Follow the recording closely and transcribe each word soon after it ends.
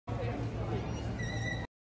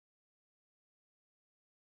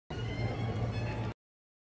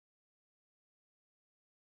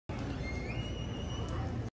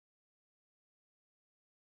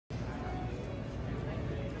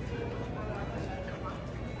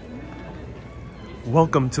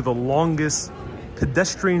Welcome to the longest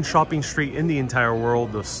pedestrian shopping street in the entire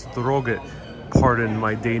world, the Strøget. Pardon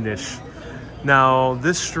my Danish. Now,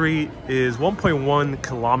 this street is 1.1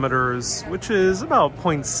 kilometers, which is about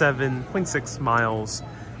 0.6 miles.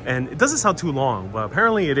 And it doesn't sound too long, but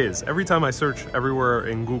apparently it is. Every time I search everywhere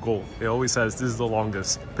in Google, it always says this is the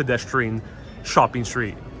longest pedestrian shopping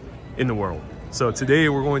street in the world. So today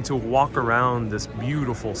we're going to walk around this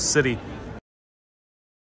beautiful city.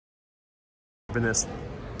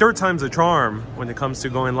 Third time's a charm when it comes to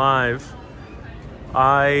going live.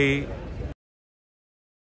 My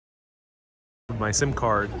SIM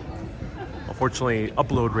card. Unfortunately,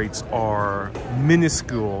 upload rates are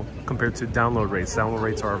minuscule compared to download rates. Download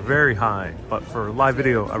rates are very high, but for live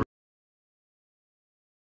video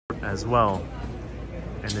as well.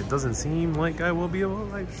 And it doesn't seem like I will be able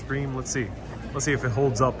to live stream. Let's see if it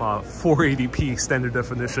holds up 480p standard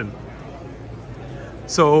definition.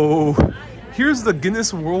 So here's the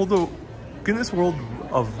Guinness World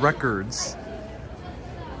of Records.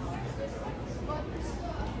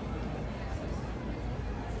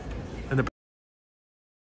 And the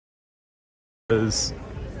is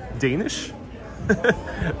Danish?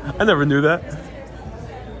 I never knew that.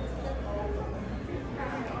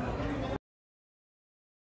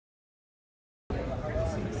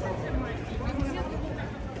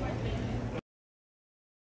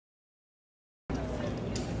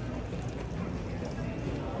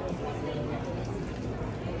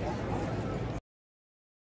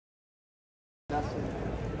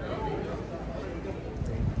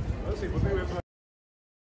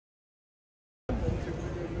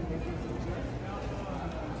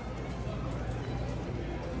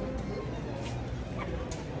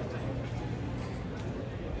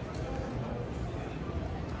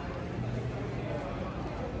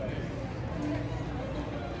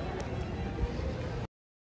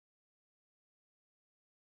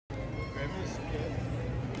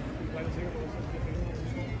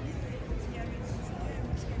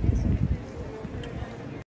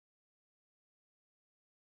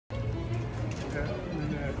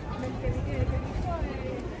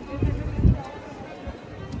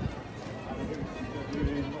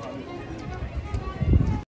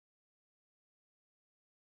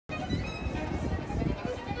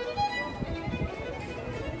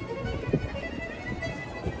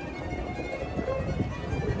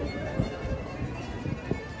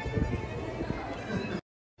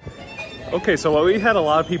 Okay, so we had a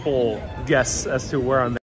lot of people guess as to where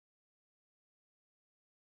I'm at.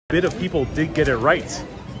 A bit of people did get it right.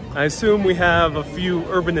 I assume we have a few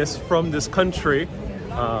urbanists from this country.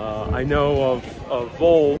 I know of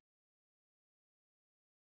Vol,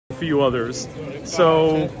 a few others.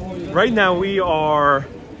 So right now we are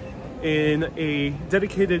in a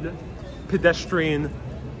dedicated pedestrian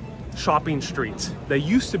shopping street that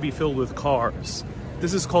used to be filled with cars.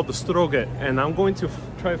 This is called the Strøget, and I'm going to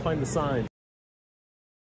try to find the sign.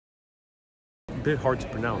 A bit hard to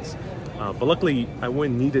pronounce, but luckily I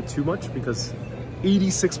wouldn't need it too much because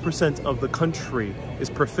 86% of the country is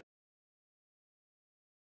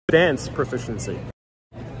advanced proficiency.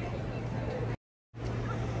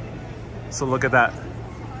 So look at that.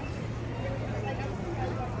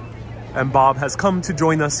 And Bob has come to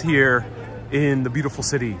join us here in the beautiful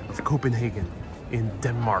city of Copenhagen in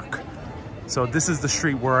Denmark. So this is the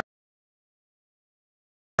street where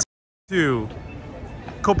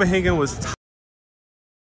Copenhagen was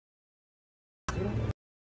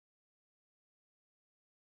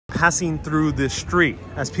passing through this street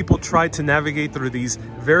as people tried to navigate through these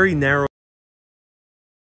very narrow.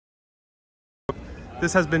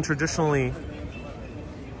 This has been traditionally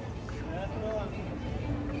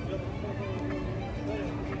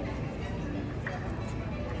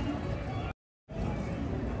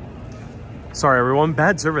sorry everyone,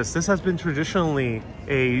 bad service. This has been traditionally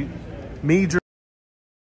a major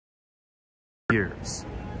years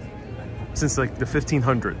since like the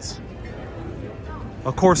 1500s.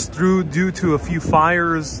 Of course, due to a few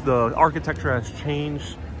fires, the architecture has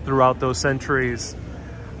changed throughout those centuries,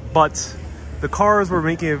 but the cars were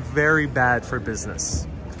making it very bad for business.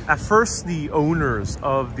 At first, the owners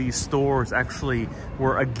of these stores actually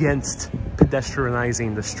were against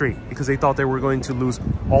pedestrianizing the street because they thought they were going to lose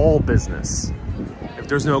all business. If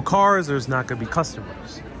there's no cars, there's not going to be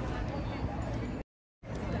customers.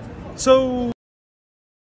 So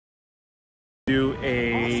do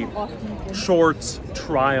a short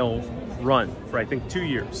trial run for I think 2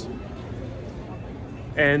 years,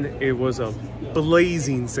 and it was a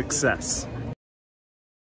blazing success.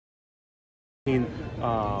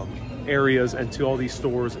 Areas and to all these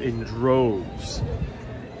stores in droves.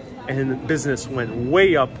 and business went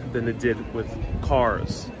way up than it did with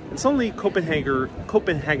cars. And suddenly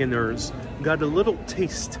Copenhageners got a little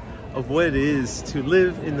taste of what it is to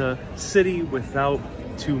live in a city without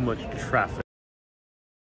too much traffic.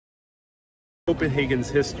 Copenhagen's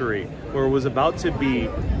history, where it was about to be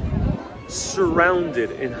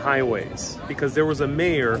surrounded in highways because there was a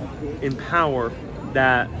mayor in power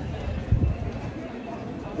that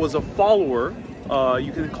was a follower,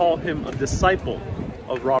 you can call him a disciple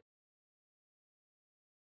of Robert.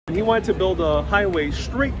 And he wanted to build a highway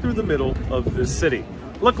straight through the middle of this city.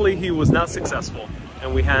 Luckily, he was not successful,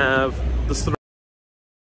 and we have the Strøget.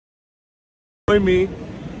 Join me.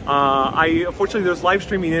 Unfortunately, there's live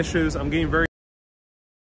streaming issues. I'm getting very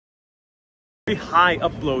high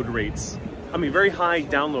upload rates. I mean, very high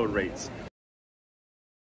download rates.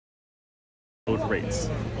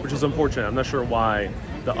 Which is unfortunate. I'm not sure why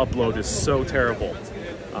the upload is so terrible.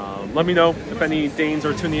 Let me know if any Danes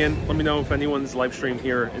are tuning in. Let me know if anyone's live streamed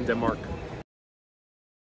here in Denmark.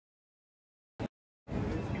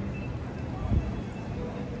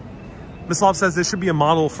 Miss Love says this should be a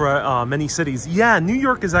model for many cities. Yeah, New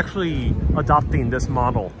York is actually adopting this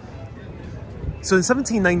model. So in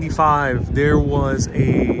 1795, there was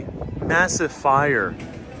a massive fire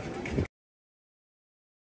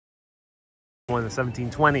in the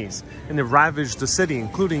 1720s, and it ravaged the city,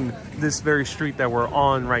 including this very street that we're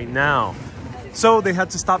on right now. So they had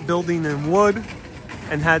to stop building in wood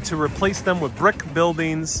and had to replace them with brick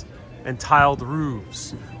buildings and tiled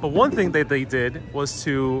roofs. But one thing that they did was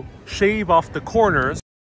to shave off the corners of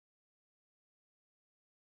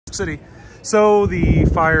the city so the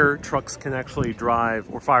fire trucks can actually drive,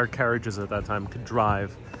 or fire carriages at that time could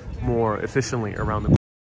drive more efficiently around the corner.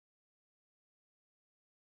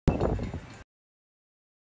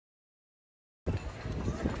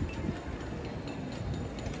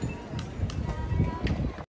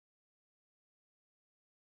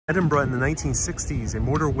 Edinburgh in the 1960s, a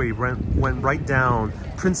motorway went right down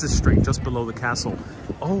Princes Street, just below the castle.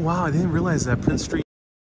 Oh wow, I didn't realize that Prince Street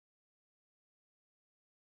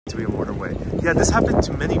to be a motorway. Yeah, this happened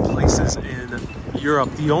to many places in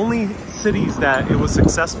Europe. The only cities that it was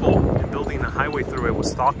successful in building a highway through it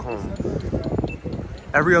was Stockholm.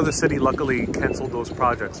 Every other city luckily canceled those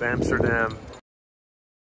projects. Amsterdam.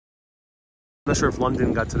 I'm not sure if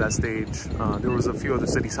London got to that stage. There was a few other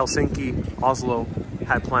cities. Helsinki, Oslo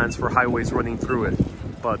had plans for highways running through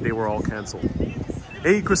it, but they were all canceled.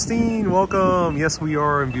 Hey Christine, welcome. Yes, we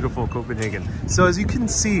are in beautiful Copenhagen. So as you can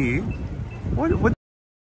see, what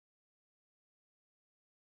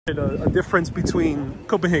a difference between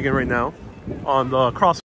Copenhagen right now on the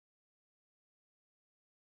cross.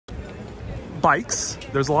 Bikes.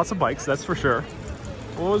 There's lots of bikes, that's for sure.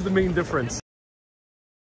 What was the main difference?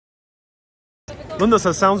 Linda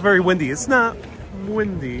says, sounds very windy. It's not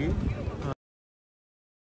windy.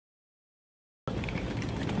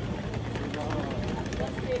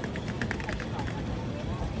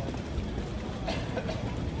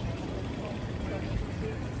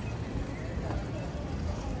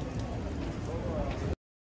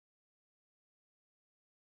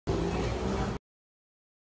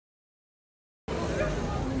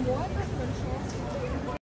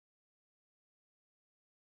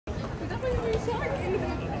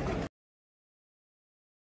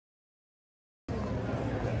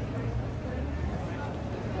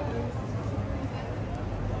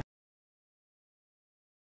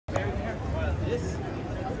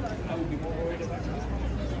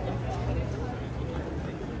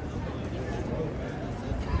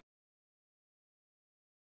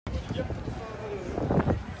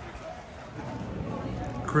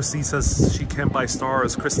 Christine says she can't buy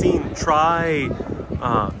stars. Christine, try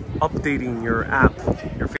updating your app.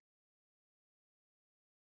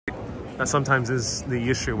 That sometimes is the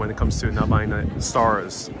issue when it comes to not buying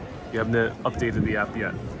stars. You haven't updated the app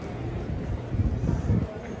yet.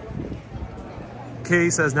 Kay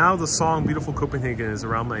says, now the song Beautiful Copenhagen is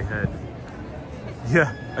around my head.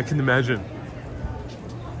 Yeah, I can imagine.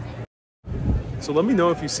 So let me know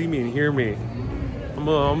if you see me and hear me.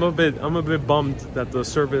 I'm a bit bummed that the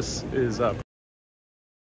service is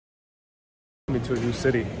coming to a new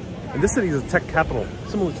city. And this city is a tech capital,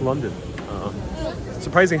 similar to London.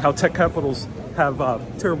 Surprising how tech capitals have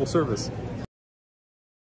terrible service.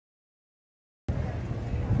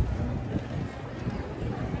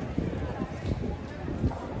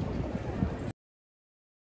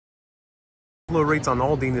 Low rates on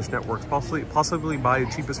all Danish networks, possibly buy the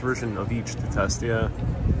cheapest version of each to test. Yeah.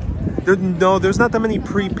 There's not that many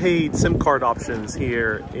prepaid SIM card options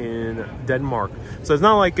here in Denmark. So it's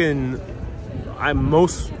not like in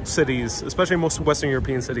most cities, especially most Western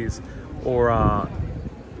European cities, or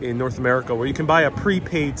in North America where you can buy a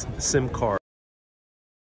prepaid SIM card.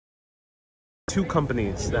 Two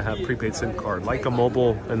companies that have prepaid SIM card, Leica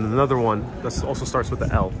Mobile and another one that also starts with the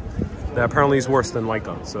L, that apparently is worse than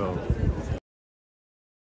Leica. So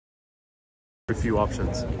very few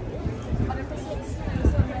options.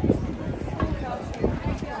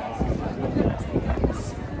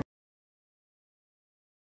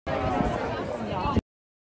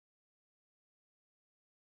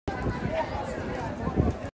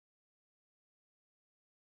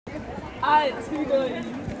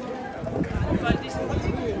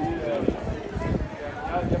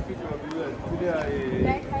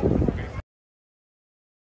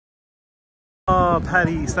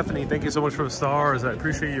 Patty, Stephanie, thank you so much for the stars. I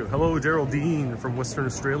appreciate you. Hello, Geraldine from Western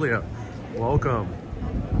Australia. Welcome.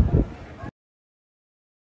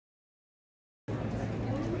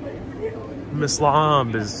 Miss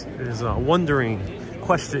Lam is wondering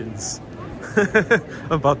questions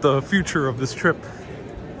about the future of this trip.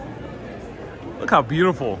 Look how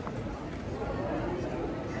beautiful.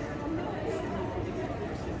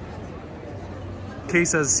 Kay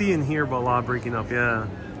says, see and hear, but a lot breaking up. Yeah.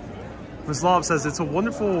 Ms. Lob says, it's a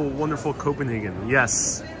wonderful, wonderful Copenhagen.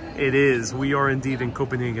 Yes, it is. We are indeed in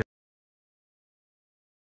Copenhagen.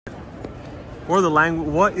 Or the language,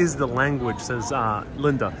 what is the language, says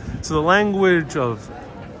Linda. So the language of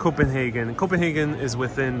Copenhagen. Copenhagen is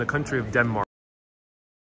within the country of Denmark.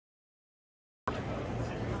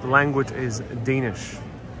 The language is Danish.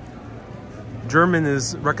 German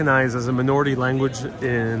is recognized as a minority language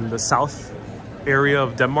in the south area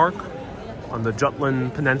of Denmark on the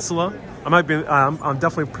Jutland Peninsula. I'm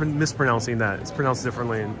definitely mispronouncing that. It's pronounced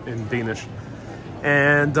differently in Danish.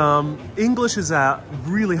 And English is a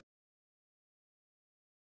really high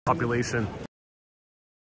population.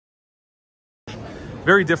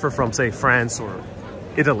 Very different from, say, France or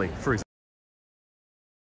Italy, for example.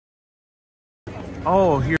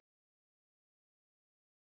 Oh, here.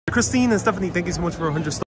 Christine and Stephanie, thank you so much for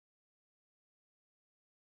 100 stars.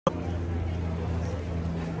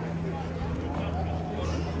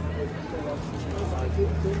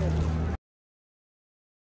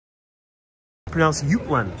 Pronounce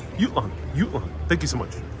Jutland. Jutland. Jutland. Thank you so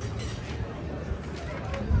much.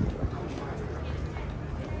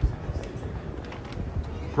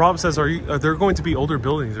 Rob says, are there going to be older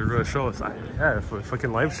buildings they're going to show us? Yeah, if I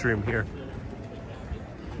can live stream here.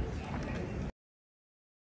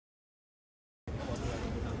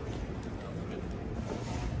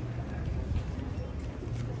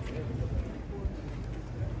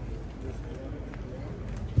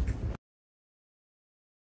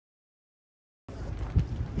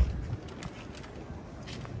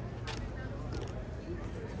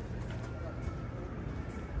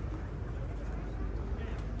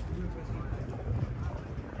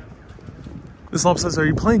 This Lob says, are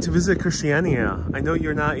you planning to visit Christiania? I know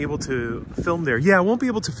you're not able to film there. Yeah, I won't be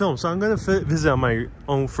able to film, so I'm going to visit on my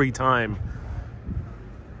own free time.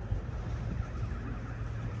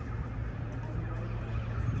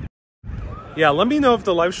 Yeah, let me know if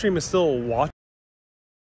the live stream is still watching.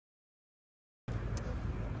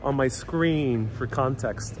 On my screen, for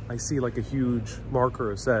context, I see like a huge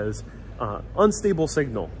marker that says unstable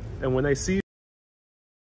signal. And when I see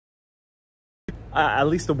at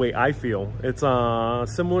least the way I feel, it's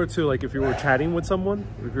similar to like if you were chatting with someone,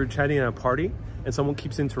 if you're chatting at a party and someone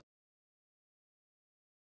keeps interrupting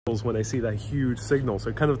when I see that huge signal. So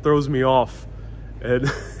it kind of throws me off,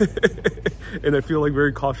 and and I feel like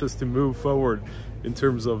very cautious to move forward in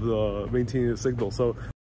terms of maintaining the signal. So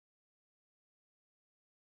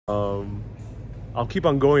I'll keep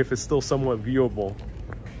on going if it's still somewhat viewable.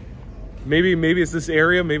 Maybe it's this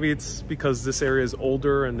area, maybe it's because this area is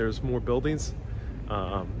older and there's more buildings.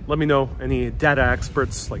 Let me know, any data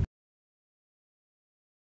experts, like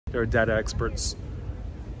there are data experts.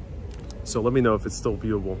 So let me know if it's still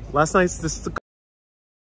viewable. Last night's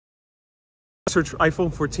search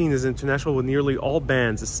iPhone 14 is international with nearly all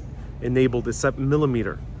bands enabled except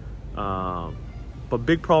millimeter. But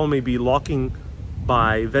big problem may be locking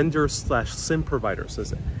by vendor/SIM provider,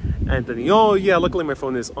 says Anthony. Oh yeah, luckily my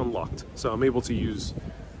phone is unlocked, so I'm able to use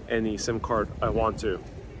any SIM card I want to.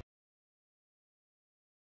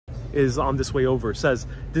 Is on this way over, says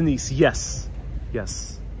Denise. Yes,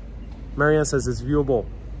 yes. Marianne says it's viewable.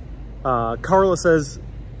 Carla says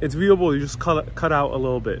it's viewable, you just cut out a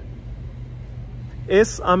little bit.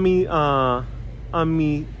 Es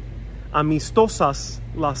amistosas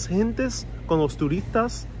las gentes con los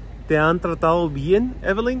turistas. ¿Te han tratado bien,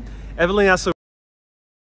 Evelyn? Evelyn asks,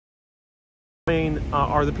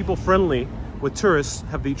 are the people friendly with tourists?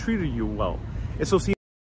 Have they treated you well? Eso sí,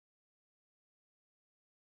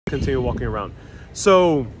 continue walking around.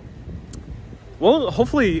 So, well,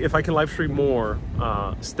 hopefully if I can live stream more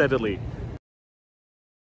steadily.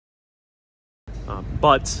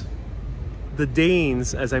 But the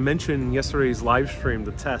Danes, as I mentioned in yesterday's live stream,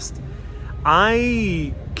 the test,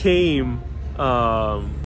 I came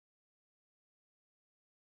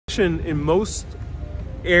in most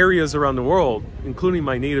areas around the world, including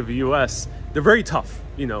my native US, they're very tough.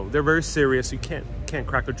 You know, they're very serious. You can't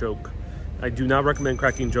crack a joke. I do not recommend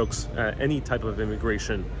cracking jokes at any type of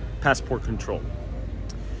immigration passport control.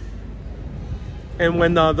 And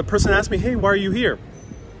when the person asked me, hey, why are you here?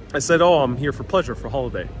 I said, oh, I'm here for pleasure, for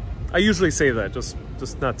holiday. I usually say that just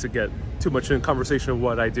not to get too much in conversation of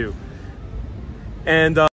what I do.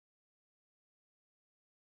 And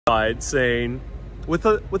saying with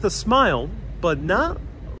a smile, but not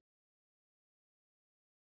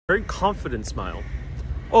very confident smile.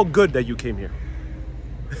 Oh, good that you came here.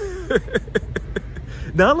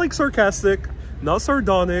 Not like sarcastic, not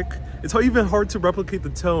sardonic. It's even hard to replicate the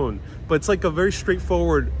tone, but it's like a very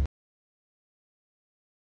straightforward.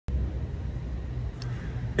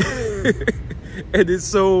 And it's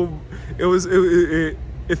so,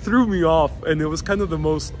 it threw me off, and it was kind of the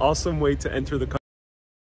most awesome way to enter the country,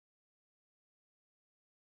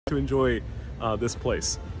 to enjoy this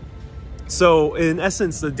place. So in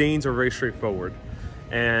essence, the Danes are very straightforward,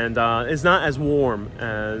 and it's not as warm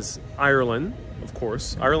as Ireland, of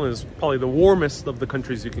course. Ireland is probably the warmest of the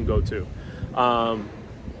countries you can go to,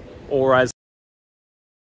 or as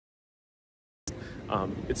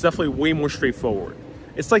it's definitely way more straightforward.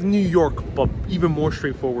 It's like New York, but even more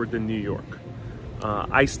straightforward than New York.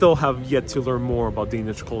 I still have yet to learn more about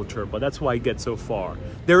Danish culture, but that's why I get so far.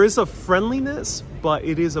 There is a friendliness, but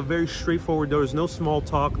it is a very straightforward. There is no small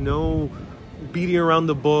talk, no beating around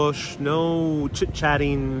the bush, no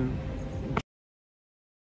chit-chatting.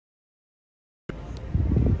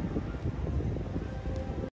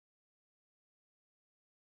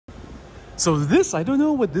 So this, I don't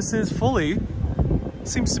know what this is fully.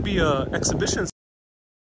 Seems to be an exhibition.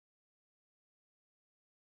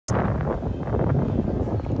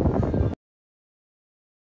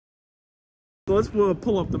 So let's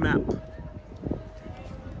pull up the map.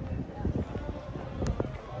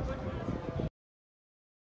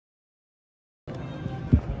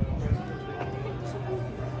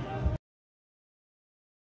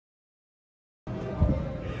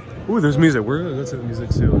 Ooh, there's music. We're gonna go to the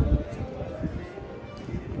music soon.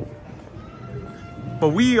 But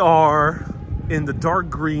we are in the dark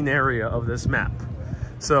green area of this map.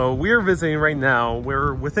 So we are visiting right now.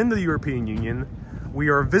 We're within the European Union. We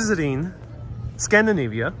are visiting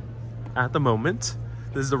Scandinavia at the moment.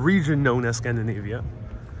 This is the region known as Scandinavia,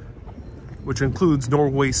 which includes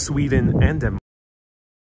Norway, Sweden, and Denmark.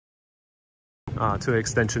 To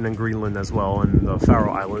extension in Greenland as well, and the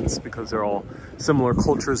Faroe Islands, because they're all similar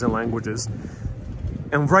cultures and languages.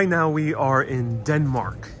 And right now we are in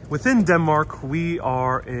Denmark. Within Denmark, we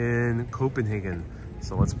are in Copenhagen.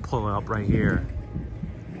 So let's pull it up right here.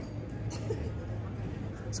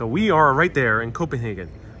 So we are right there in Copenhagen,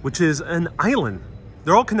 which is an island.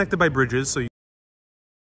 They're all connected by bridges, so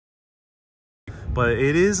but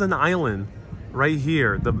it is an island right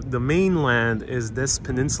here. The mainland is this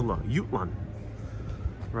peninsula, Jutland,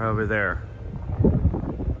 right over there.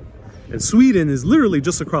 And Sweden is literally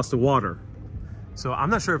just across the water. So I'm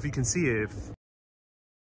not sure if you can see it.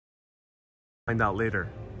 Find out later.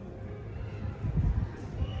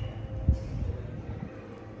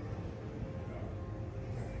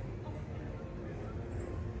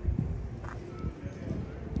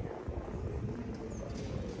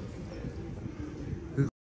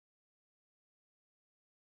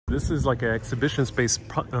 This is like an exhibition space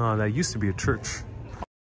that used to be a church.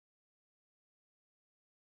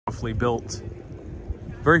 Roughly built.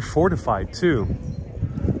 Very fortified too,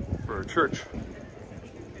 for a church.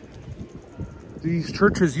 These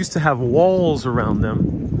churches used to have walls around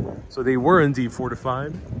them, so they were indeed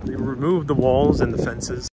fortified. They removed the walls and the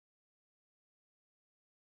fences.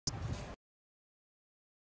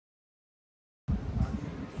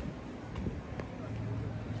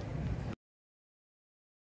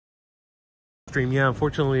 Stream, yeah,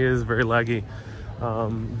 unfortunately it is very laggy.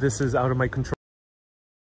 This is out of my control.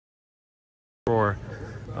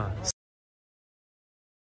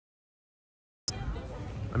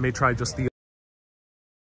 I may try just the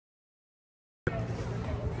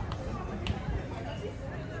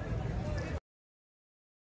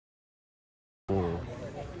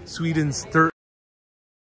Sweden's third.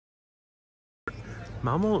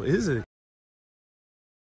 Malmo, is it?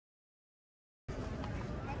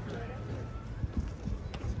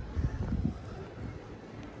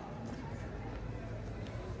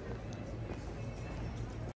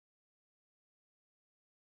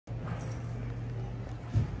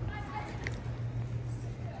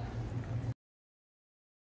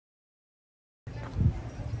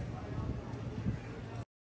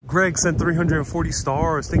 Greg sent 340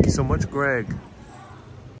 stars. Thank you so much, Greg.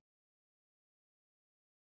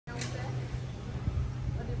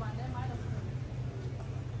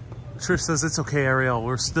 Trish says it's okay, Ariel.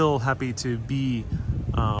 We're still happy to be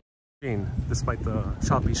despite the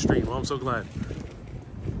choppy stream. Well, I'm so glad.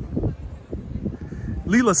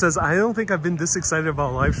 Leela says, I don't think I've been this excited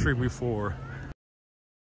about live stream before.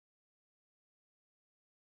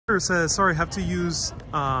 Says, sorry, have to use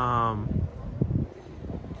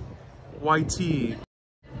YT.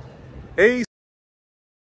 Hey,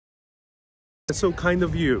 that's so kind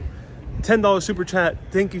of you. $10 super chat.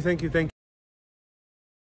 Thank you, thank you, thank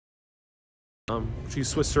you.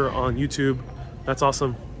 She's Swisser on YouTube. That's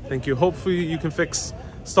awesome. Thank you. Hopefully you can fix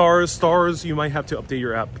stars. You might have to update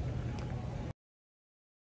your app.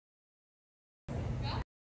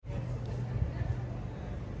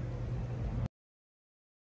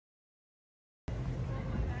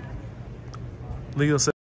 Leo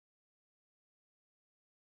said,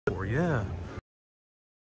 oh, yeah.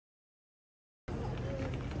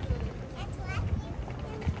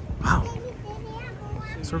 Wow.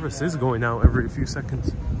 Service is going out every few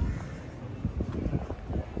seconds.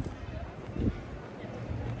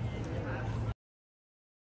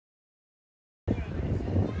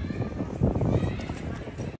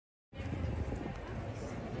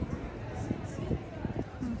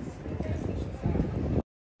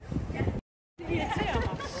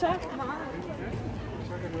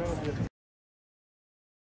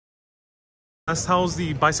 How's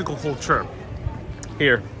the bicycle culture?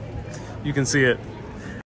 Here, you can see it.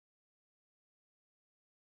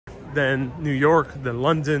 Then New York, then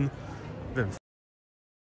London, then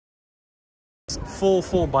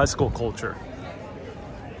full bicycle culture.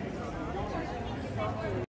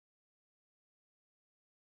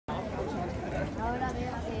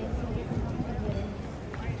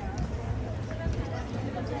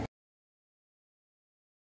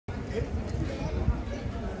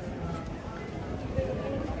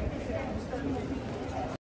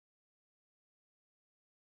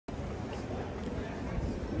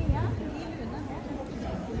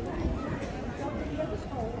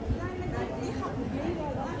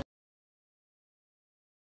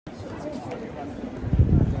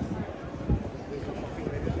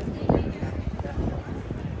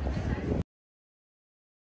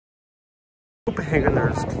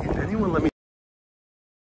 Copenhageners, can anyone let me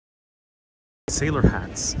sailor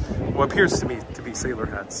hats? What appears to me to be sailor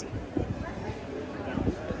hats.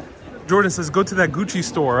 Jordan says, go to that Gucci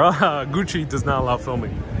store. Gucci does not allow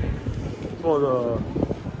filming. Well,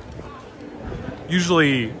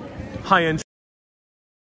 usually high-end.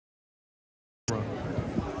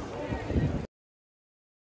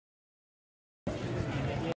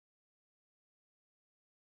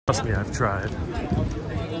 Trust me, I've tried.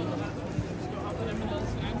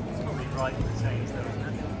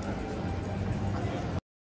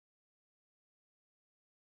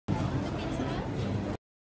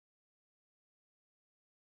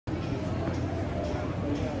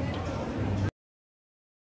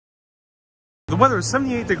 The weather is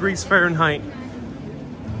 78 degrees Fahrenheit,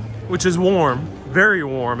 which is warm, very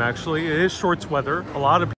warm actually. It is shorts weather. A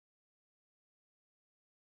lot of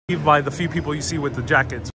people, by the few people you see with the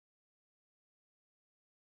jackets.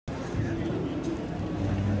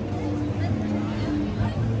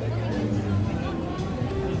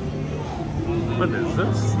 What is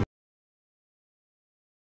this?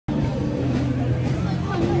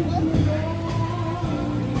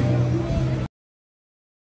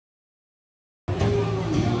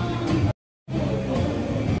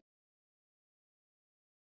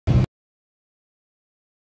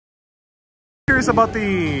 Curious about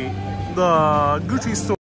the Gucci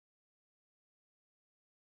store.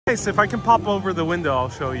 Nice, if I can pop over the window, I'll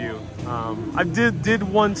show you. I did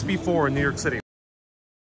once before in New York City.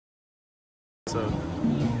 So,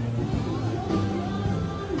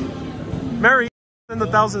 Mary, and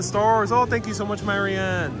 1,000 stars. Oh, thank you so much,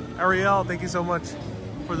 Marianne. Ariel, thank you so much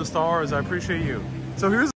for the stars. I appreciate you. So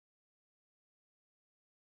here's.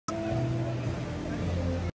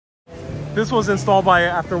 This was installed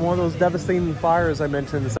after one of those devastating fires I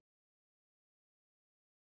mentioned.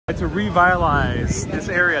 To revitalize this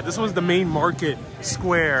area. This was the main market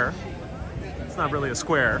square. It's not really a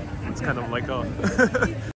square. It's kind of like a...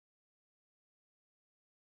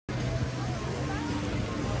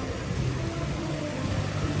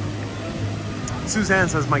 Suzanne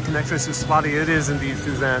says my connection is too spotty. It is indeed,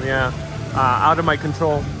 Suzanne, yeah. Out of my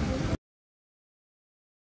control.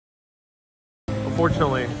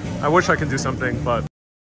 Unfortunately, I wish I could do something, but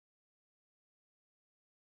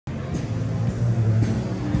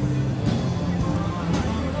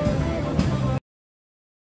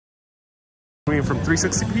From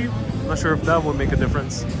 360p, not sure if that would make a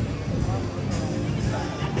difference.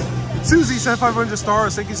 Susie sent 500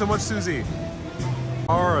 stars. Thank you so much, Susie.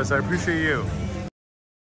 Stars, I appreciate you.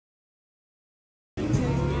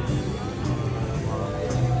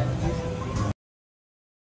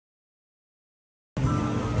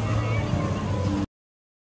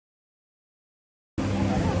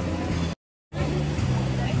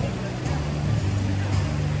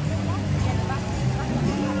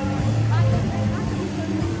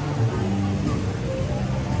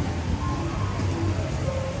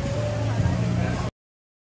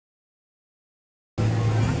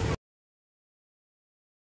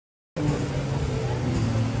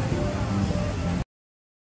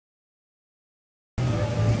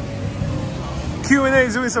 Q&A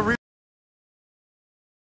is doing some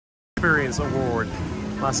experience award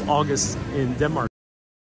last August in Denmark.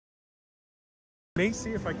 May see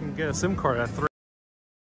if I can get a SIM card at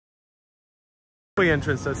 3.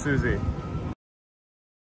 Entrance at Susie.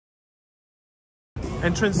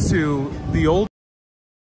 Entrance to the old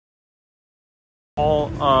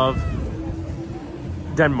Hall of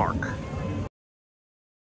Denmark.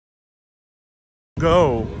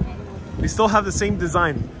 Go. We still have the same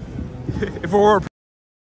design. If it were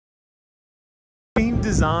same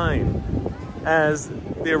design as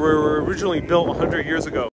they were originally built 100 years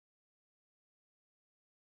ago.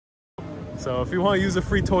 So if you want to use a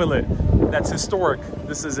free toilet that's historic,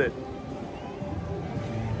 this is it.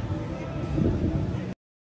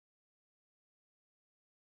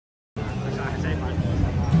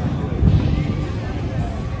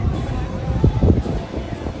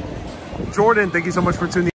 Jordan, thank you so much for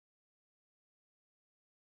tuning in.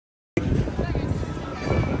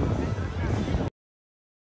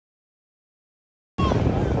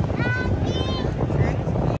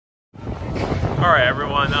 All right,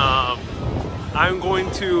 everyone. I'm going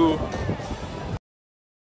to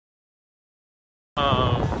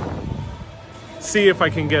see if I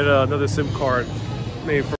can get another SIM card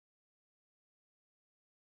made for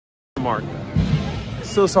Mark.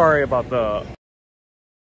 So sorry about the.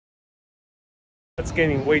 It's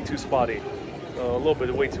getting way too spotty, a little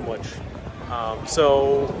bit, way too much.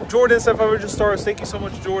 So Jordan said 500 stars. Thank you so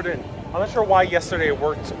much, Jordan. I'm not sure why yesterday it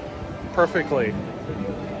worked perfectly.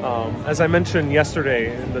 As I mentioned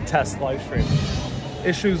yesterday in the test live stream,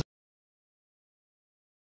 issues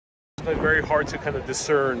are very hard to kind of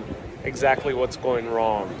discern exactly what's going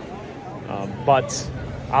wrong. But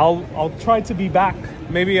I'll try to be back.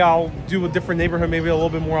 Maybe I'll do a different neighborhood, maybe a little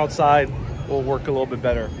bit more outside. Will work a little bit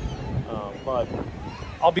better. But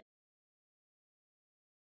I'll be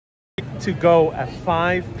to go at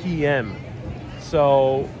 5 p.m.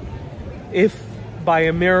 So if by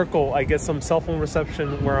a miracle I get some cell phone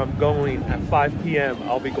reception where I'm going at 5 p.m.,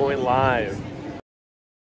 I'll be going live.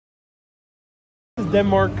 This is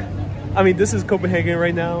Denmark. I mean, this is Copenhagen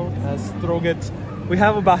right now as Strøget. We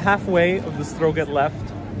have about halfway of the Strøget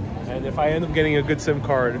left. And if I end up getting a good SIM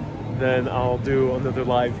card, then I'll do another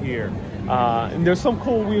live here. And there's some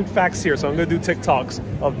cool weird facts here, so I'm going to do TikToks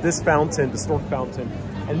of this fountain, the stork fountain.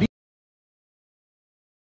 And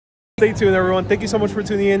stay tuned, everyone. Thank you so much for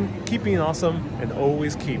tuning in. Keep being awesome, and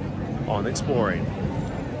always keep on exploring.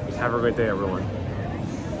 Have a great day, everyone.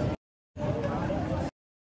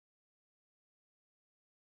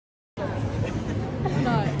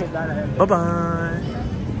 Bye-bye.